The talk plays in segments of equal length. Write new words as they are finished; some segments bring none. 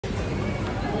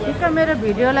ठिक्क मेरो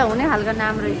भिडियोलाई हुने खालको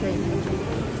नाम रहेछ।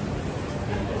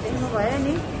 देख्नु भयो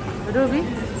नि रुबी।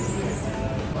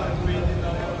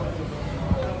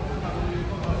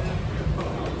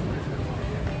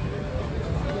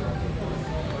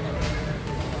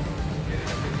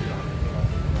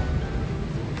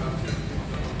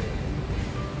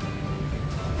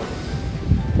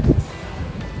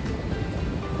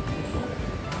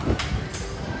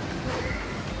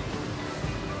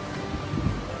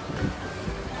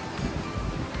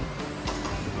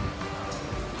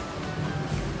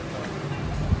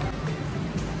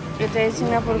 यो चाहिँ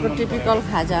सिङ्गापुरको टिपिकल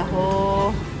खाजा हो।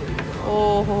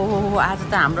 ओहो आज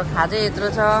त हाम्रो खाजा यत्रो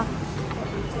छ।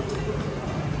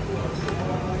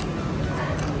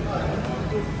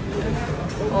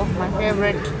 ओह माई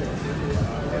फेभरेट।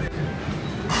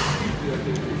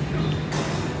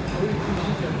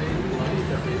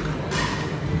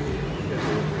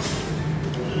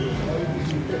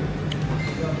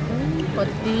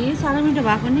 कति साह्रो मिठो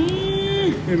भएको नि।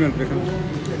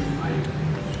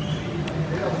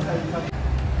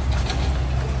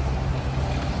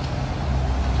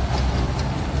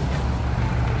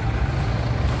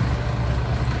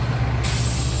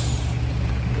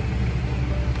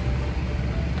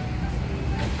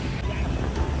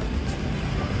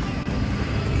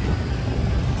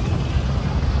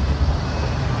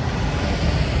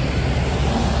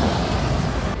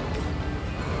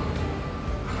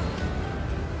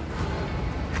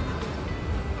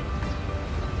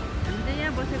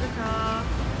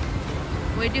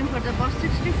 Waiting for the bus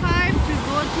 65 to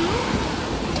go to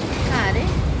Kare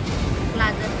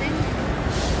Plaza Sing.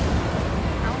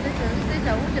 आउँदैछ जस्तै छ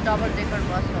उ त्यो डबल डेकर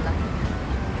बस होला।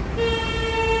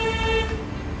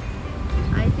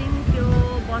 आई थिंक त्यो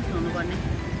बस हुनुपर्ने।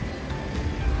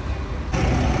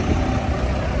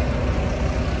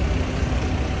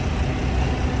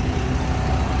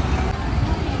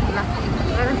 ल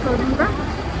गएर सोधौँ त।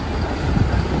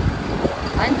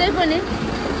 होइन त्यही पनि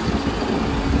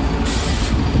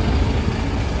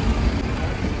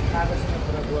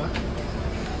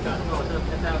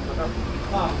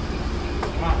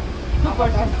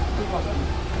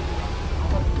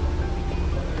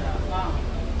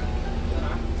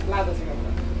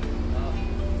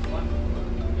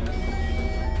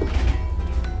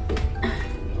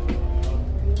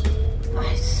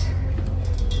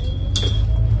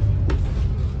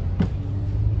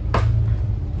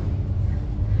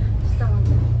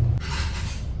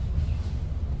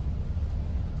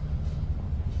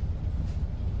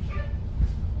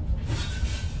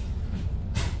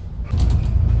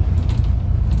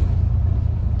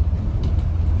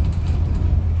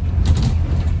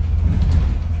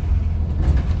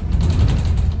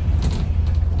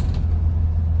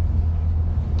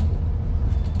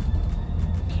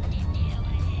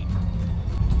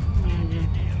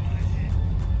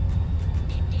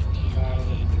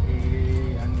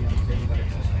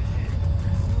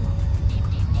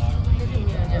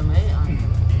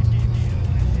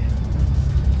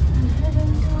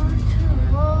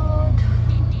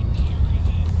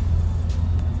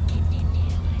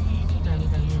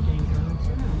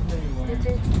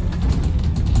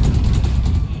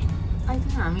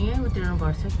हामी यही उतिर्नु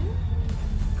पर्छ कि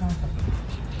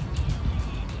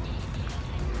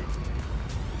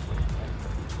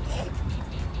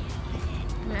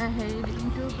We're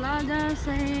heading to Plaza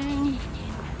Sing.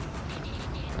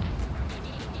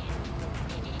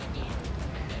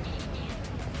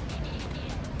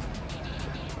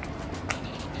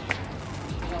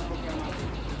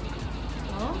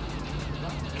 Oh,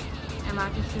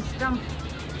 MRT system.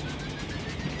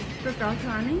 तो चल्छ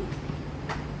अनि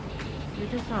यो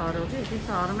चाहिँ सहर हो कि त्यो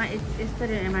सहरमा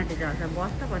यसरी एमआरटी चल्छ।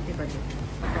 बस त कति कति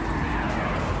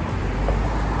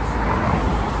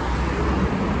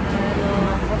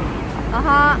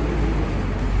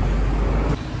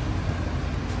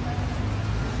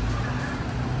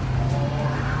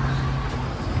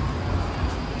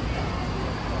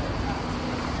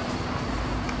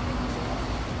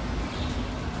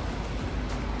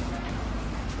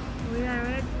We are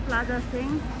at Plaza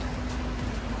Sing.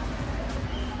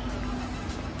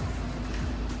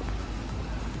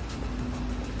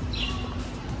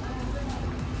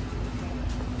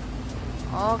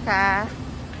 Okay.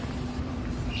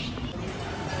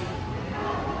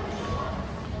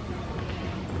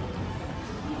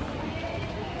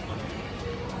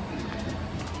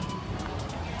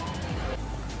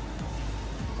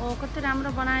 कति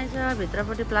राम्रो बनाएछ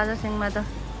भित्रपट्टि प्लाजा सिङमा त।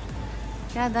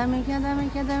 क्या दामी क्या दामी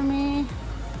क्या दामी।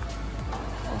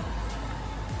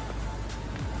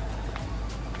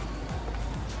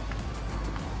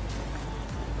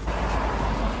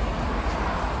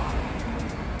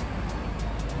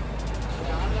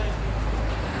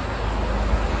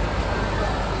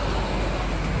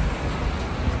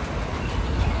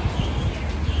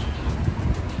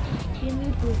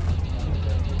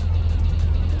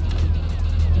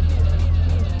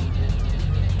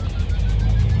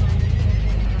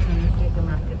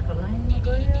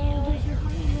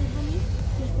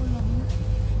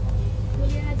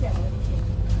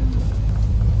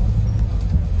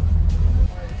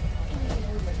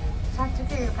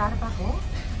 के कार पार्क हो?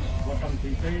 बटम टी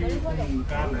चाहिँ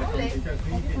कार टी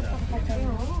चाहिँ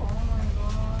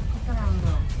कस्तो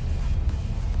राम्रो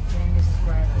टेनिस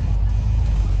स्क्वायर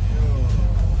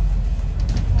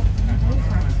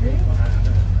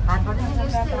हातबाट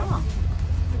यस्तै हो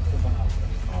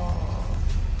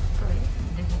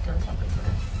डिजिटल सबै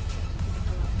कुरा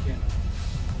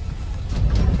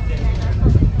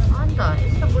अन्त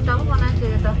यस्तो बुट्टा पो बनाएको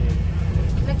थियो त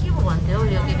के पो भन्थ्यो हौ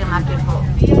यो के मार्केटको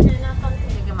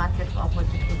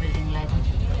अपोजिटको बिल्डिङलाई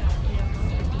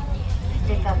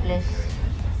टेका प्लेस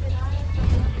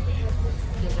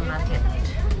के market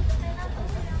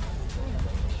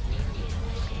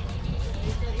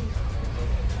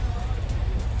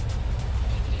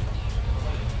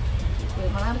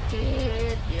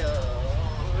Market, yo,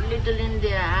 Little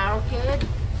India Arcade.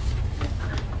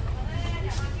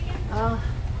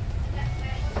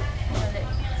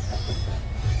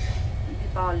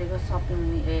 दीपावलीको shopping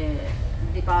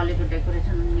दीपावलीको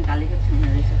decoration निकालेको छैन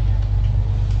रहेछ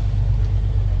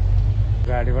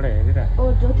गाडीबाट हेरिरा ओ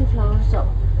ज्योति फ्लावर सप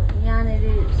यहाँनिर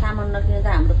सामान नकिने त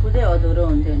हाम्रो पूजै अधुरो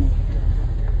हुन्थ्यो नि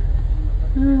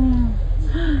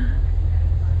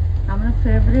हाम्रो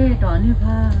फेभरेट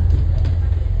हनिफा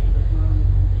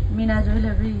मीना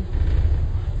ज्वेलरी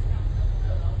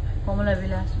कमला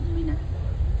विलास मीना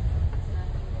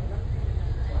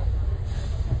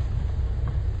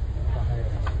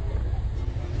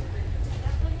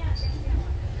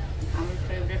हाम्रो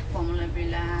फेभरेट कमला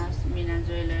विलास मीना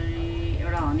ज्वेलरी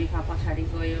एउटा हनिफा पछाडि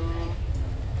गयो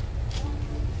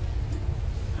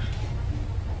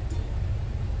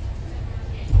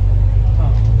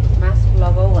मास्क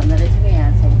लगाऊ भन्दो रहेछ कि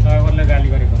यहाँ छ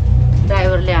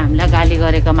ड्राइभरले हामीलाई गाली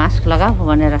गरेको मास्क लगाऊ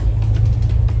भनेर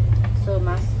so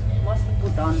mask must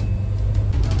put on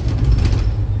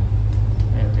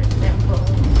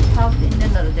south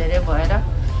इन्डियनहरू धेरै भएर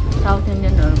साउथ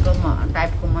इन्डियनहरूको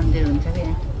टाइपको मन्दिर हुन्छ कि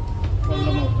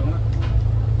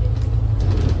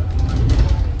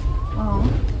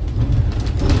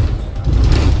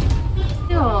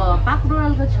त्यो पाक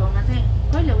रोयलको छेउमा चाहिँ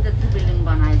कहिले उता त्यो बिल्डिङ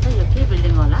बनाएछ यो के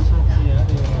बिल्डिङ होला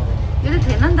यो त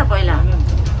थिएन नि त पहिला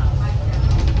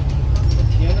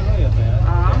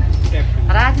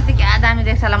राति त क्या दामी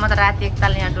देख्छ होला म त राति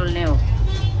एकताल यहाँ डुल्ने हो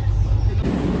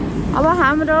अब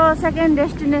हाम्रो सेकेन्ड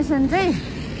डेस्टिनेसन चाहिँ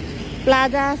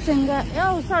प्लाजा सिङ्गा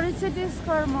सरी सिटी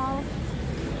स्क्वायर मल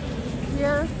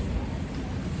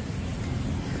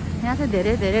यहाँ चाहिँ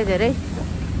धेरै धेरै धेरै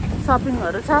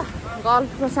सपिङहरू छ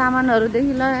गल्फको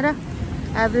सामानहरूदेखि लिएर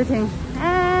everything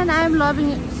and I am loving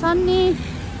Sunny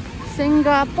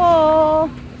Singapore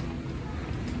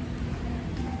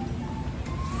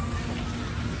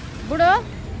बुढो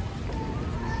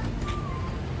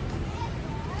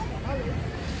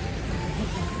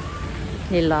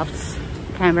he loves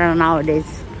camera nowadays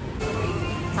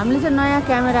हामीले चाहिँ नयाँ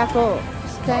क्यामेराको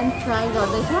स्ट्यान्ड ट्राई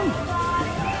गर्दैछौँ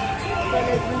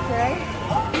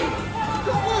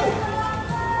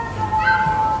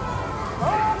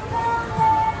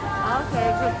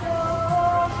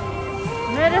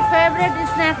मेरो फेभरेट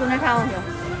स्न्याक हुने ठाउँ हो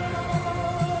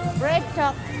ब्रेड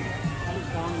चप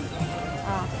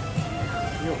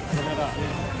यो भनेर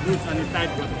लुज अनि टाइट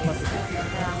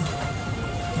गर्नुपर्छ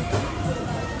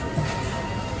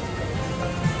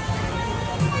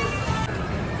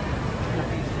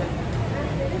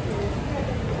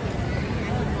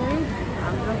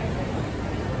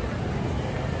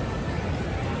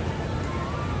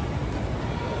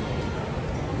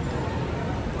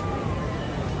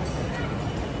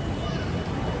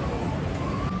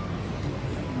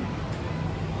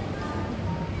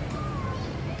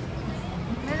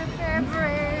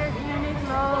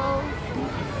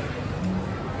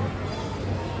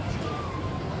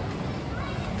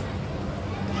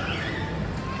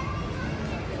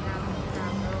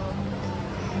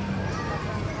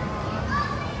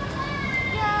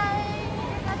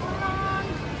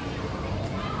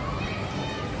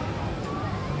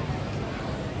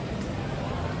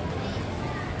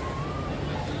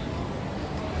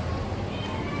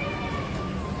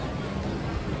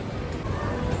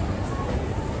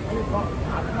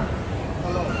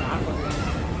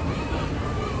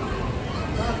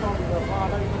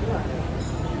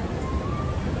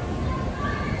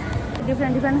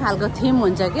डिफ्रेन्ट खालको थिम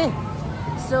हुन्छ कि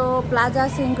सो प्लाजा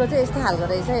सिङको चाहिँ यस्तो खालको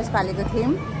रहेछ यसपालिको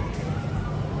theme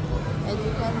as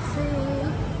you can C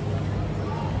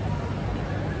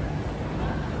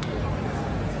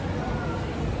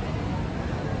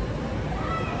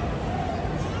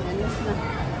हेर्नुहोस् न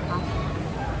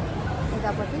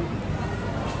यतापट्टि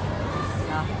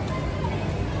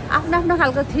आफ्नो आफ्नो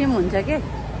खालको थिम हुन्छ कि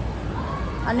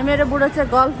अनि मेरो बुढो चाहिँ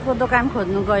गल्फको दोकान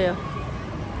खोज्नु गयो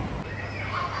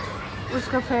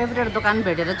उसको फेभरेट दोकान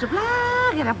भेटेर चुप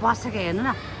लागेर बसेको हेर्नु न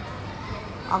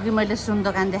अघि मैले सुन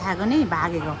दोकान देखाएको नि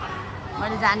भागेको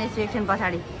मैले जानेछु एकछिन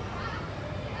पछाडि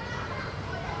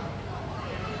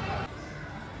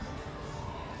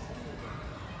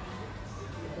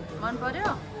मन पर्यो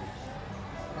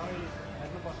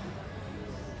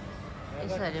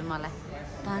यसरी मलाई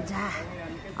त जा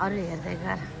अरू हेर्दै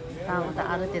गर अब त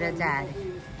अरूतिर जा अरे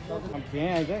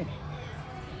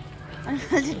अनि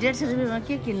मैले 150 रुपियाँमा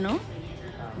के किन्नु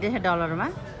 $150 मा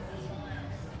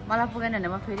मलाई पुगेन भने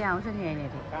म फेरि आउँछु नि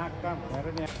यहीँनिर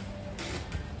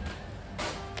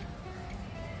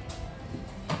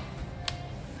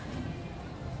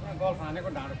गल्फ हानेको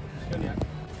ढाँडो पुग्यो नि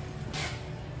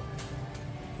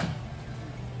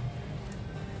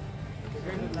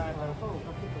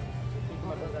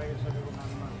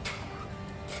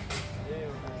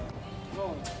No,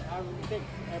 I will take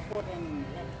airport and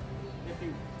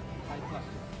getting 5 plus.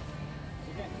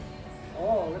 Okay.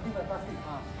 Oh, getting the plastic.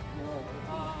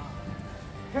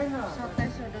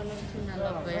 $27 चुना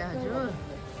लग गया हजुर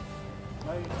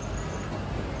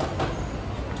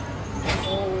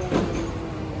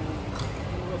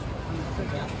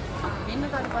हिँड्नु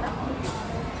त पर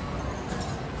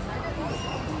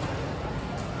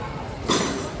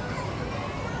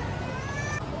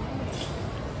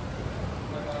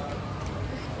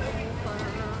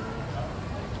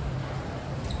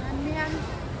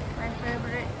my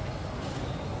favorite.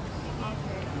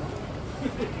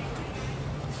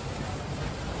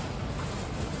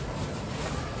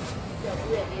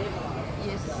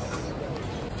 Yes.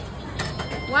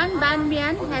 One banh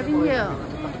mian having here.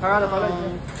 My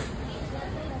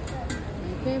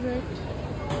favorite.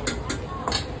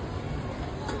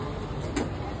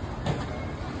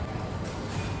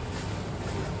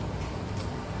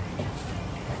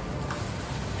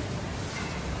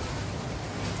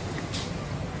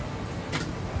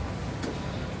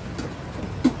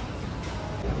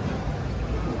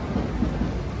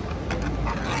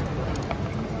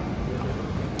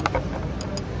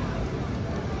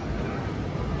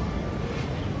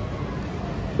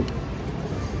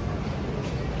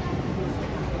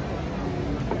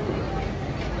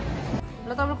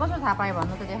 ल तपाईले कसो थाहा पाए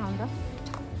भन्नु त देखाउनु त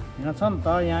यहाँ छ नि त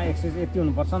यहाँ एक्सर्साइज यति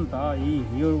हुनुपर्छ नि त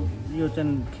यो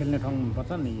चाहिँ खेल्ने ठाउँ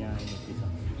हुनुपर्छ नि यहाँ यति छ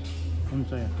हुन्छ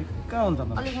यहाँ ठिक्क हुन्छ त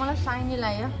अलिक मलाई साइनी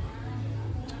लाग्यो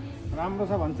राम्रो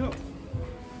छ भन्छु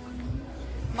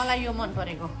मलाई यो मन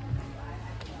परेको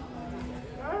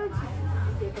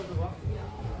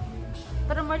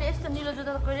तर मैले यस्तो निलो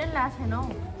जुत्ता त कहिले पनि लाएको छैन हौ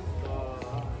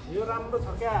यो राम्रो छ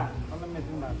क्या मलाई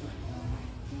मेचिङ भएको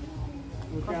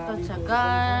कस्तो छ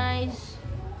गाइस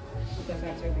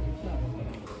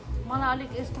मलाई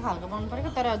अलिक यस्तो खालको मन परेको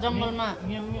तर जङ्गलमा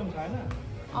नियम छ हैन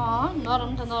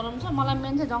नरम छ मलाई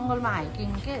मेन चाहिँ जङ्गलमा हाइकिङ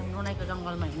के नुनाइको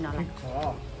जङ्गलमा हिँड्नलाई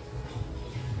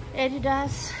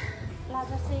एडिडास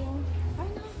प्लाजा सिङ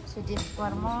हैन सिटी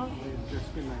स्क्वायर मल